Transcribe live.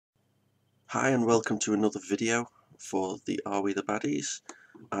Hi and welcome to another video for the Are We the Baddies?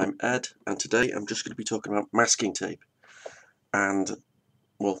 I'm Ed and today I'm just going to be talking about masking tape and,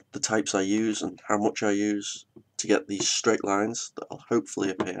 well, the types I use and how much I use to get these straight lines that will hopefully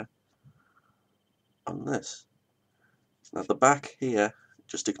appear on this. Now the back here,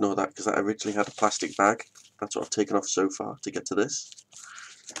 just ignore that because that originally had a plastic bag. That's what I've taken off so far to get to this.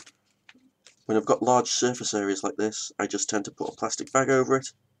 When I've got large surface areas like this, I just tend to put a plastic bag over it,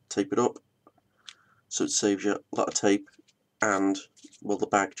 tape it up, so it saves you a lot of tape, and well, the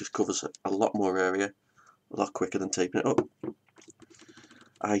bag just covers a lot more area a lot quicker than taping it up.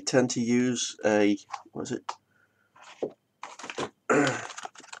 I tend to use a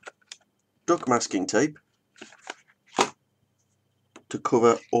duck masking tape to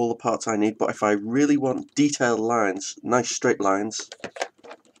cover all the parts I need, but if I really want detailed lines, nice straight lines,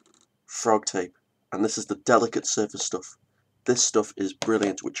 frog tape. And this is the delicate surface stuff. This stuff is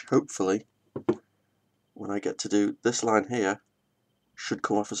brilliant, which hopefully when I get to do this line here should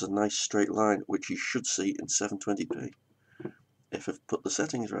come off as a nice straight line, which you should see in 720p if I've put the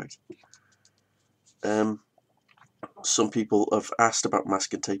settings right. Some people have asked about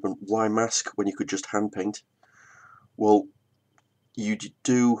masking tape and why mask when you could just hand paint. Well, you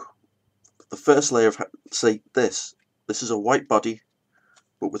do the first layer of, say this is a white body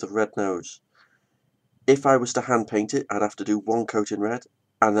but with a red nose. If I was to hand paint it, I'd have to do one coat in red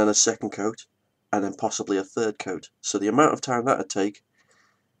and then a second coat and then possibly a third coat. So the amount of time that would take,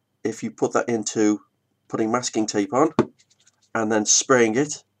 if you put that into putting masking tape on and then spraying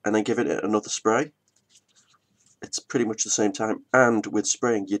it and then giving it another spray, it's pretty much the same time. And with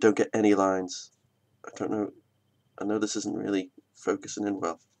spraying you don't get any lines. I know this isn't really focusing in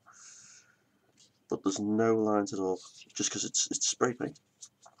well, but there's no lines at all just because it's spray paint.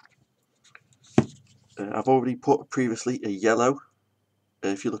 I've already put previously a yellow.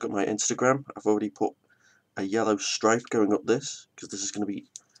 If you look at my Instagram, I've already put a yellow stripe going up this because this is going to be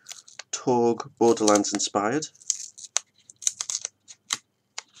Torg Borderlands inspired.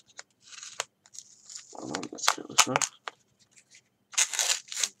 Hold on, let's get this off.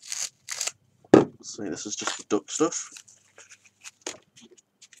 So this is just the duck stuff,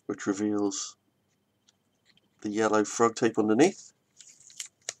 which reveals the yellow frog tape underneath.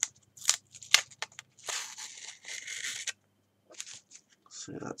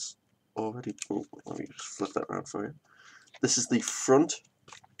 So that's already, oh, let me just flip that around for you. This is the front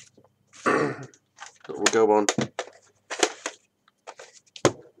that will go on,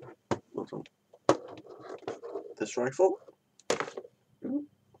 this rifle.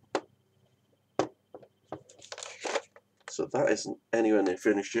 So that isn't anywhere near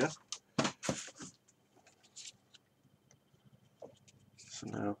finished yet. So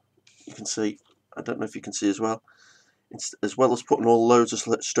now you can see, I don't know if you can see as well, as well as putting all loads of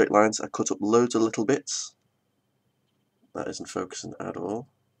straight lines, I cut up loads of little bits. That isn't focusing at all,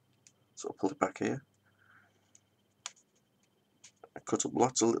 so I'll pull it back here. I cut up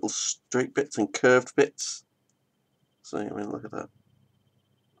lots of little straight bits and curved bits. So I mean, look at that.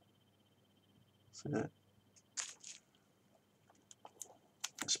 So, yeah.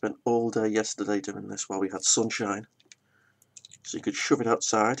 I spent all day yesterday doing this while we had sunshine, so you could shove it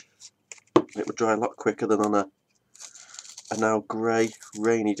outside and it would dry a lot quicker than on a now grey,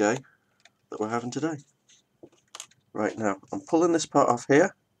 rainy day that we're having today. Right, now I'm pulling this part off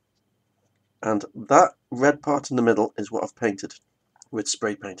here, and that red part in the middle is what I've painted with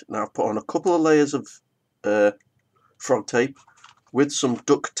spray paint. Now I've put on a couple of layers of frog tape with some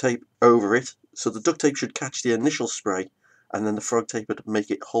duct tape over it, so the duct tape should catch the initial spray and then the frog tape would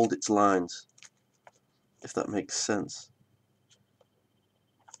make it hold its lines, if that makes sense.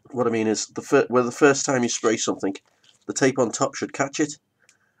 What I mean is, the first time you spray something, the tape on top should catch it,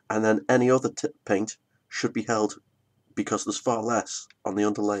 and then any other paint should be held because there's far less on the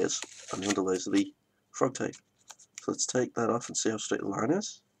underlayers, and the underlayers of the frog tape. So let's take that off and see how straight the line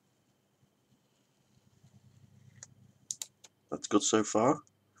is. That's good so far.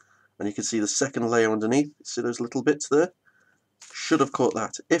 And you can see the second layer underneath. See those little bits there? Should have caught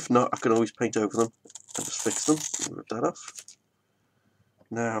that. If not, I can always paint over them and just fix them and rip that off.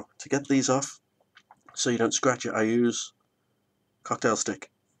 Now, to get these off, so you don't scratch it, I use cocktail stick,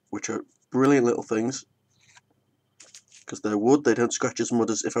 which are brilliant little things because they're wood. They don't scratch as much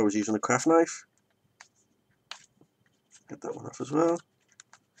as if I was using a craft knife. Get that one off as well.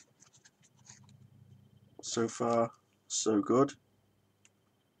 So far, so good.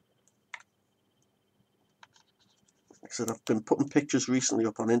 Like I said, I've been putting pictures recently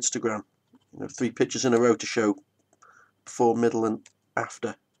up on Instagram. 3 pictures in a row to show before, middle and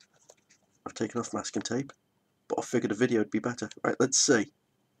after I've taken off masking tape. But I figured a video would be better. Right, let's see.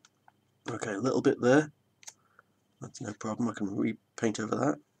 Okay, a little bit there. That's no problem, I can repaint over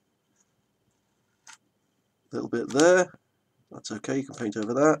that. A little bit there. That's okay, you can paint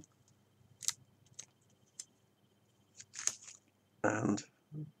over that. And,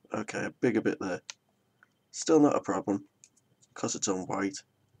 okay, a bigger bit there. Still not a problem, because it's on white.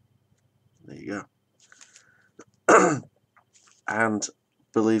 There you go. And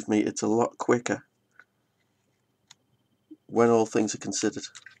believe me, it's a lot quicker when all things are considered.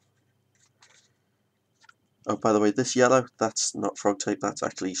 Oh, by the way, this yellow, that's not frog tape, that's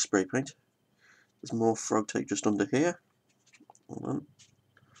actually spray paint. There's more frog tape just under here. Hold on.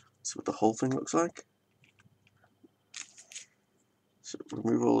 See what the whole thing looks like. So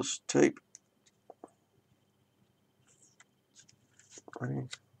remove all this tape. Right.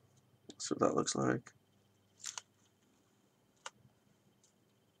 So that looks like.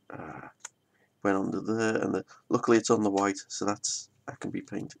 Went under there, and luckily it's on the white, so that can be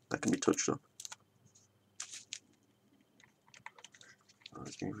painted, that can be touched up.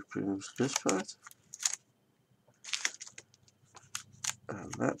 Let me remove this part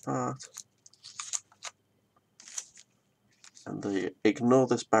and that part, and ignore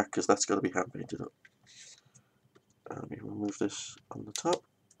this back because that's got to be hand painted up. Let me remove this on the top.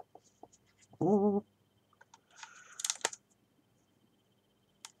 Oh.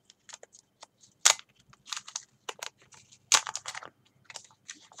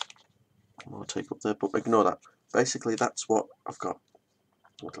 More tape up there, but ignore that. Basically, that's what I've got.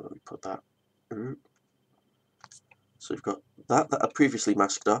 Let me put that. So you've got that I'd previously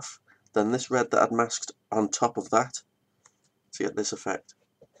masked off, then this red that I'd masked on top of that to get this effect.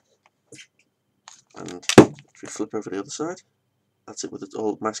 And if you flip over the other side, that's it with its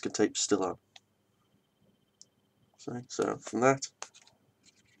old masking tape still on. So from that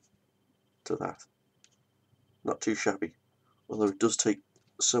to that. Not too shabby. Although it does take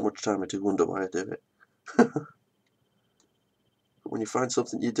so much time, I do wonder why I do it. But when you find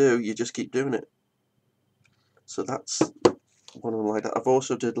something you do, you just keep doing it. So that's one like that. I've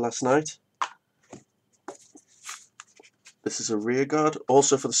also did last night. This is a rear guard,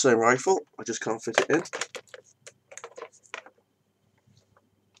 also for the same rifle. I just can't fit it in.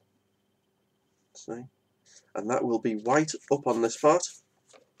 See? And that will be white up on this part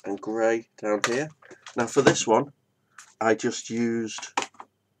and grey down here. Now for this one, I just used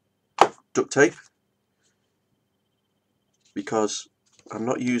duct tape because I'm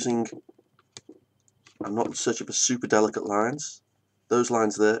not searching for super delicate lines. Those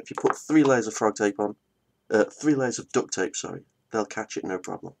lines there, if you put 3 layers of frog tape on, 3 layers of duct tape, sorry, they'll catch it no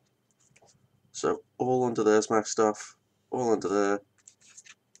problem. So all under there's masked off, all under there,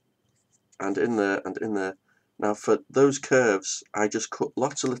 and in there, and in there. Now for those curves, I just cut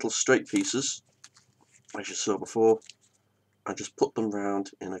lots of little straight pieces, as you saw before, and just put them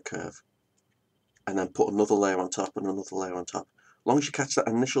round in a curve. And then put another layer on top and another layer on top. As long as you catch that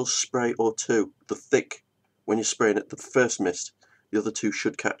initial spray or two, the thick, when you're spraying it, the first mist, the other two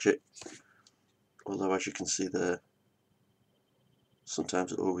should catch it. Although as you can see there,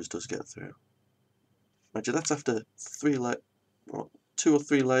 sometimes it always does get through. Imagine that's after 2 or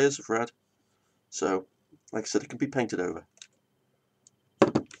 3 layers of red. So, like I said, it can be painted over.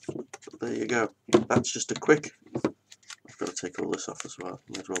 There you go. That's just a quick. I've got to take all this off as well.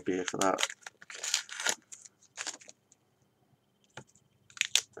 Might as well be here for that.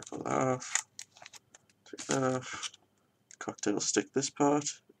 Pull that off. Take that off. Cocktail stick this part.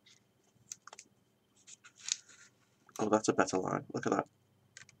 Oh, that's a better line. Look at that.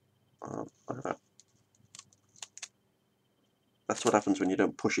 Oh, look at that. That's what happens when you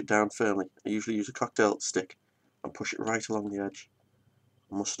don't push it down firmly. I usually use a cocktail stick and push it right along the edge.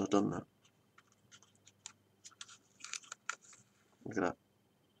 I mustn't have done that. Look at that.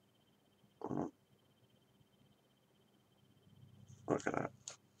 Oh. Look at that.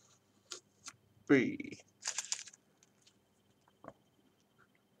 3.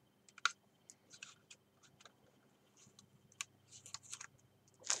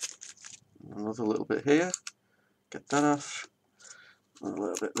 Another little bit here. Get that off. A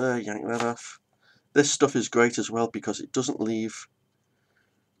little bit there, yank that off. This stuff is great as well because it doesn't leave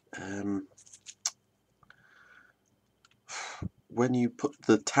when you put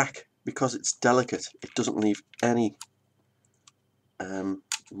the tack, because it's delicate, it doesn't leave any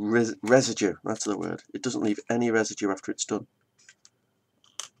residue. That's the word. It doesn't leave any residue after it's done.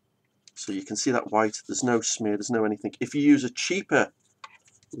 So you can see that white, there's no smear, there's no anything. If you use a cheaper,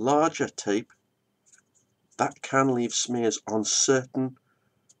 larger tape, that can leave smears on certain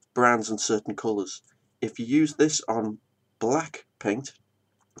brands and certain colours. If you use this on black paint,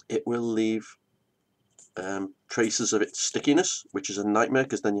 it will leave traces of its stickiness, which is a nightmare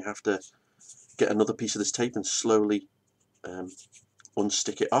because then you have to get another piece of this tape and slowly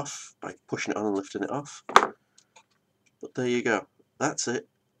unstick it off by pushing it on and lifting it off. But there you go, that's it.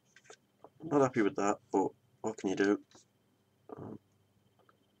 I'm not happy with that, but what can you do?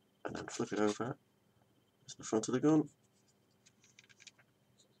 And then flip it over. It's the front of the gun.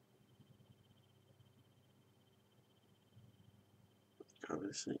 Can't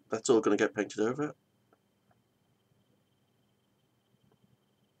really see. That's all going to get painted over.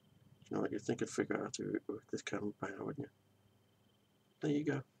 You know what, you'd think I'd figure out how to work this camera by now, wouldn't you? There you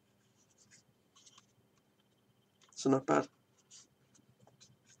go. So not bad.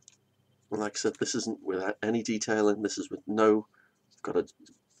 And like I said, this isn't without any detailing. This is with no. I've got to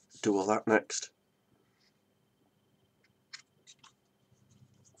do all that next.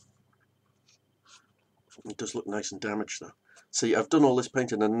 It does look nice and damaged though. See, I've done all this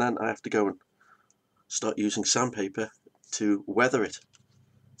painting and then I have to go and start using sandpaper to weather it.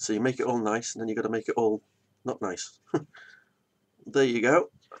 So you make it all nice and then you've got to make it all not nice. There you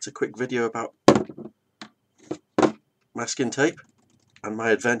go. That's a quick video about masking tape and my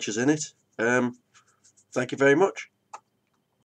adventures in it. Thank you very much.